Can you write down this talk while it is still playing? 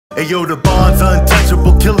Ayo, the Bond's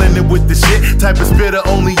untouchable, killing it with the shit. Type of spitter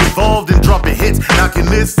only involved in dropping hits. Knocking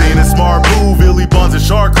this ain't a smart move. BillZBondZ a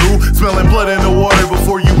shark crew, smelling blood in the water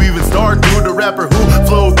before you even start. Dude, the rapper who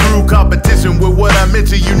flowed through competition with what I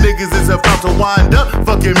mentioned. You niggas is about to wind up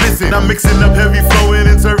fucking missing. I'm mixing up heavy flowing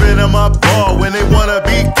and serving them up raw. When they wanna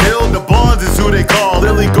be killed, the Bonds is who they call.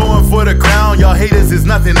 Lily going for the crown. Y'all haters is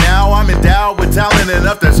nothing now. I'm endowed with talent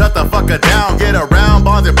enough to shut the fucker down. Get around,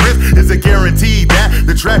 Bonds and Prince is a guarantee that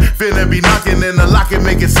the track finna be knocking and the lock and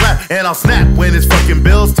make it slap. And I'll snap when it's fucking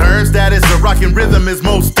Bill's turn. Status the rockin' rhythm is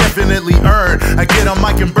most definitely earned. I get on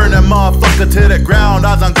mic and burn that motherfucker to the ground.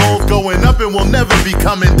 Odds on gold going up and will never be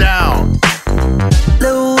coming down.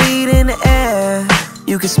 Little weed in the air,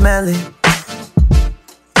 you can smell it.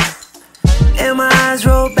 And my eyes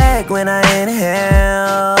roll back when I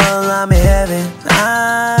inhale. I'm in heaven,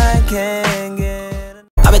 I can't get enough.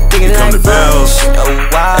 I've been thinking like fuck, oh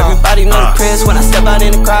wow. Everybody know the Chris when I step out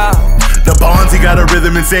in the crowd. The Bonds, he got a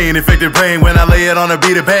rhythm insane, infected brain. When I lay it on a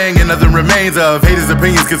beat, a bang, and nothing remains of haters'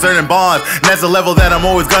 opinions concerning Bonds. And that's a level that I'm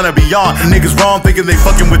always gonna be on. Niggas wrong, thinking they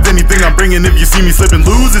fucking with anything I'm bringing. If you see me slip and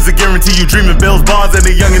lose, it's a guarantee you dreaming. BillZBondZ and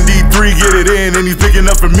the young and D3 get it in, and he's picking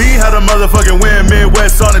up for me how to motherfucking win.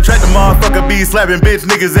 Midwest on the track, the motherfucker be slapping. Bitch,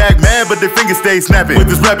 niggas act mad, but their fingers stay snapping.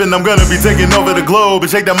 With this rapping, I'm gonna be taking over the globe and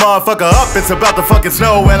shake that motherfucker up. It's about to fucking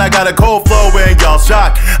snow, and I got a cold flow, and y'all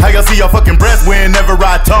shocked. How y'all see y'all fucking breath whenever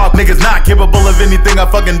I talk? Niggas not capable of anything I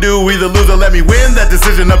fucking do. Either lose or let me win, that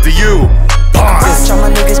decision up to you. Watch all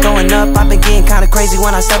my niggas going up. I've been getting kinda crazy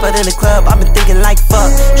when I step out in the club. I've been thinking like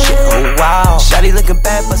fuck, shit, oh wow. Shawty looking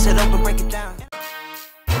bad, bust it open, break it down.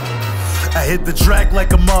 I hit the track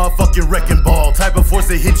like a motherfucking wrecking ball. Type of force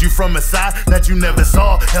that hit you from a side that you never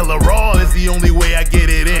saw. Hella raw is the only way I get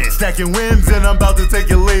it in. Stacking wins and I'm about to take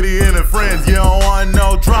your lady and her friends. You don't want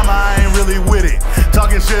no drama, I ain't really with it.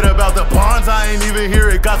 Talking shit about the Bonds, I ain't even hear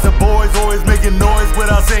it. Got the boys always making noise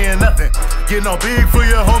without saying nothing. Getting all big for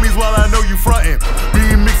your homies while I know you frontin'.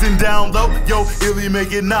 Being mixing down low, yo, illy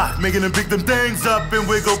make it knock. Making them pick them things up and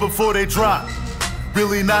wiggle before they drop.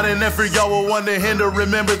 Really not an effort, y'all will want to hinder.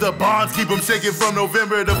 Remember the Bonds, keep them shaking from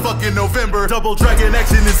November to fucking November. Double dragon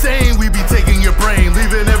action insane, we be taking your brain.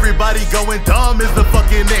 Leaving everybody going dumb is the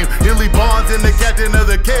fucking name. BillZBondZ and the captain of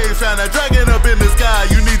the cave. Shine a dragon up in the sky,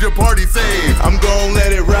 you need your party saved. I'm gon'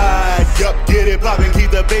 let it ride, yup, get it poppin'.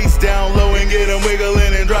 Keep the bass down low and get them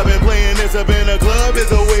wiggling and dropping. Playing this up in a club is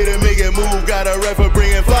a way to make it move. Got a ref for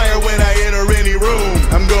bringing fire when I enter any room.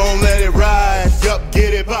 I'm gon' let it ride, yup,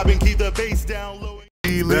 get it poppin'. Keep the bass down low.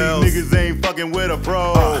 Niggas ain't fucking with a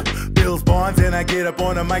pro. BillZBondZ and I get up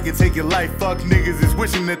on the mic and take your life. Fuck niggas is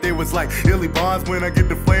wishing that they was like BillZBondZ. When I get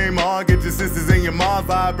the flame on, get your sisters and your moms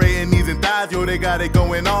vibrating knees and thighs. Yo, they got it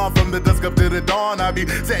going on from the dusk up to the dawn. I be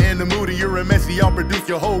setting the mood and you're a messy. I'll produce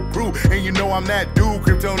your whole crew. And you know I'm that dude,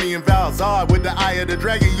 Kryptonian Valzar. With the eye of the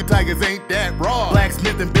dragon, you tigers ain't that raw.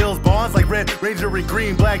 Blacksmith and BillZBondZ like Red Ranger and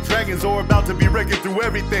Green. Black dragons are about to be wrecking through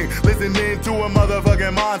everything. Listening to a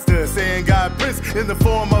motherfucking monster. Saying God Prince in the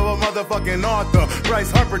form of a motherfucking author.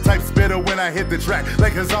 Bryce Harper type spitter when I hit the track.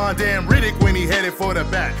 Like Hazan damn Riddick when he headed for the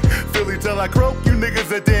back. Philly till I croak, you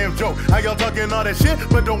niggas a damn joke. How y'all talking all that shit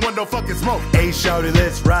but don't want no fucking smoke? Hey shouty,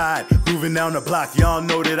 let's ride. Grooving down the block, y'all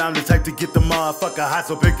know that I'm the type to get the motherfucker hot.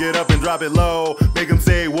 So pick it up and drop it low. Make them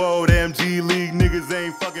say whoa, them G League niggas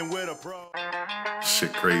ain't fucking with a pro.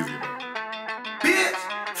 Shit crazy though. Bitch!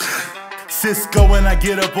 Cisco when I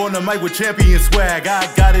get up on the mic with champion swag.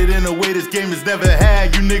 I got it in a way this game has never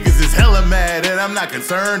had. You niggas is hella mad and I'm not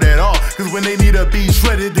concerned at all. Cause when they need a beat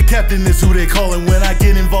shredded, the captain is who they callin'. When I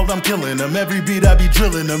get involved, I'm killing them. Every beat I be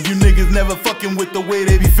drilling them. You niggas never fucking with the way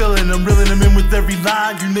they be feeling them. Reeling them in with every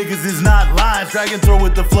line. You niggas is not lines. Drag and throw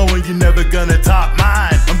with the flow and you're never gonna top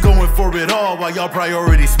mine. I'm going for it all while y'all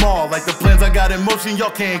priority small. Like the plans I got in motion, y'all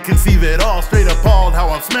can't conceive it all. Straight appalled how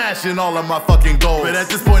I'm smashing all of my fucking goals. But at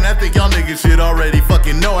this point, I think y'all niggas shit already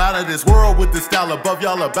fucking know. Out of this world with the style above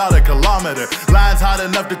y'all about a kilometer. Lines hot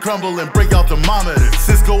enough to crumble and break out thermometers.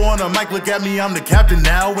 Cisco on the mic, look at me, I'm the captain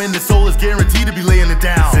now. And the soul is guaranteed to be laying it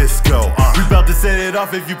down. Cisco, we about to set it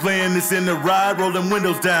off if you playing this in the ride. Roll them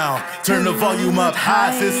windows down, turn the volume up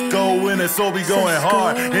high. Cisco in the soul be going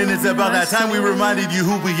hard. And it's about that time we reminded you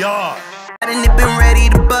who we are. And it been ready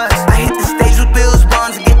to bust. I hit the stage with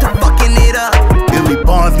BillZBondZ and get to fucking it up.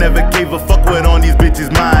 BillZBondZ never gave a fuck what on these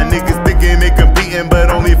bitches' mind. Niggas thinking they competing but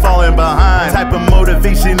only falling behind. Type of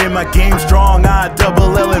motivation in my game strong. I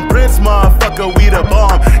double L and Prince, motherfucker, we the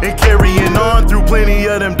bomb. And carrying on through plenty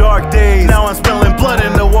of them dark days. Now I'm spilling blood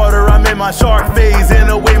in the water, I'm in my shark phase. In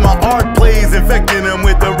the way my art plays, infecting them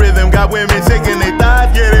with the rhythm. Got women shaking their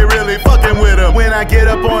thighs, yeah, they really fucking with them. When I I get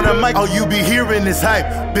up on a mic, all you be hearing is hype.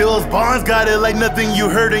 BillZBondZ got it like nothing you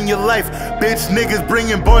heard in your life. Bitch niggas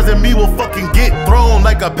bringing bars at me will fucking get thrown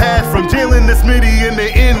like a pass from Jalen to Smitty in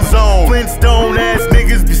the end zone. Flintstone ass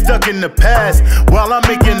niggas be stuck in the past, while I'm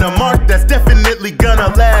making a mark that's definitely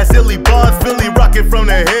gonna last. BillZBondZ, Philly rockin' from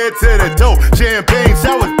the head to the toe. Champagne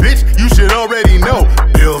showers, bitch, you should already know.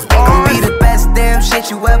 BillZBondZ gon' be the best damn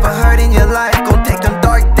shit you ever heard in your life. Gon' take them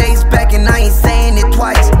dark days back and I ain't saying it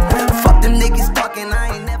twice. Fuck them niggas talking,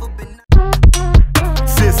 I ain't never been.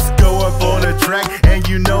 Cisco up on the track, and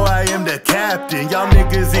you know I am the captain. Y'all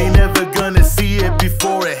niggas ain't never gonna see it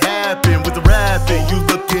before it happened. With the rapping, you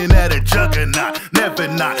looking at a juggernaut, never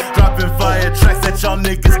not. Dropping fire tracks that y'all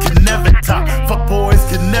niggas can never top. Fuck boys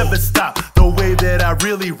can never stop. The way that I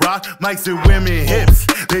really rock, mics and women hips,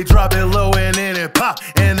 they drop it low and then it pop.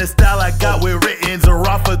 And the style I got with writtens are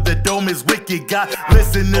off of the dome is wicked. Got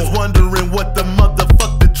listeners wondering what the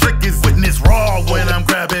motherfuck the trick is. Witness raw when I'm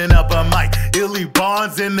grabbing up a mic.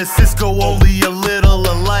 BillZBondZ and the Cisco only a little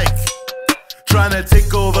alike. Tryna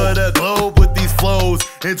take over the globe with these flows,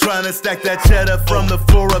 and tryna stack that cheddar from the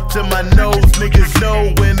floor up to my nose. Niggas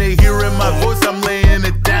know when they hearing my voice, I'm laying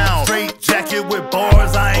it down. Straight jacket with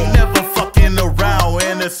bars, I ain't never fucking around.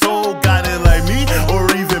 And the soul got it like me, or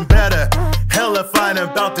even better. Hella fine,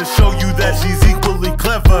 about to show you that she's equally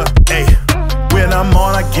clever. Hey, when I'm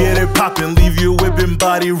on, I get it poppin', leave you whipping,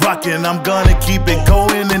 body rockin'. I'm gonna keep it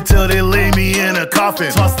going until they lay me in a coffin.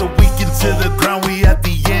 Toss the weekend to the ground, we at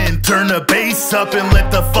the end. Turn the bass up and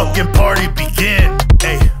let the fucking party begin.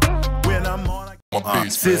 Hey, when I'm on,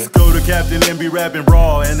 Cisco the captain and be rapping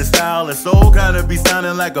raw, and the style is so kinda be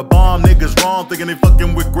sounding like a bomb. Niggas wrong, thinking they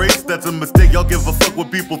fucking with grace, that's a mistake. Y'all give a fuck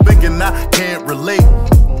what people thinking, I can't relate.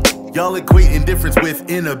 Y'all equate indifference with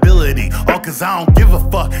inability, all cause I don't give a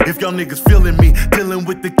fuck if y'all niggas feeling me. Dealing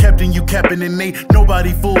with the captain, you capping and ain't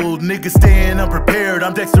nobody fooled. Niggas staying unprepared,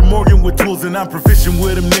 I'm Dexter Morgan with tools, and I'm proficient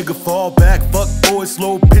with them. Nigga fall back, fuck boys,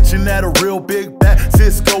 slow pitching at a real big bat.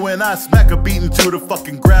 Cisco and I smack a beating to the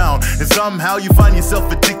fucking ground, and somehow you find yourself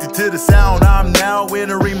addicted to the sound. I'm now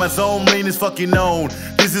entering my zone, lane is fucking known.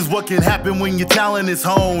 This is what can happen when your talent is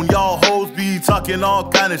honed. Y'all hoes be talking all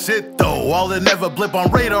kind of shit though, all that never blip on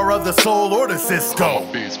radar of the soul or the Cisco.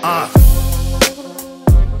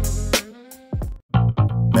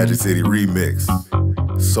 Magic City remix,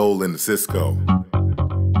 Soul and the Cisco.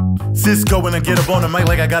 Cisco when I get up on the mic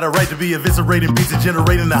like I got a right to be eviscerating beats and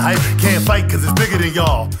generating the hype. Can't fight cause it's bigger than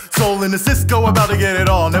y'all. Soul in the Cisco, about to get it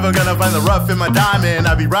all. Never gonna find the rough in my diamond.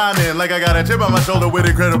 I be rhyming like I got a chip on my shoulder with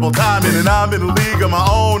incredible timing. And I'm in a league of my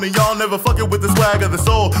own, and y'all never fucking with the swag of the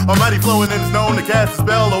soul. Almighty flowing and it's known to cast a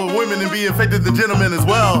spell over women and be infected the gentlemen as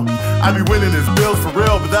well. I be winning his bills for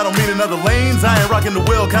real, but that don't mean in other lanes I ain't rocking the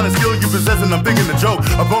wheel. Kinda skill you possessing, I'm thinking the joke.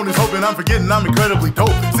 Opponents hoping I'm forgetting I'm incredibly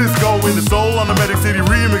dope. Cisco in the soul on the Magic City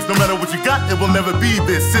remix. No matter what you got, it will never be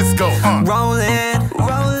this Cisco. Rolling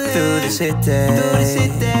through the city.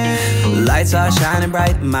 Lights are shining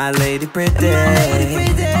bright, my lady pretty.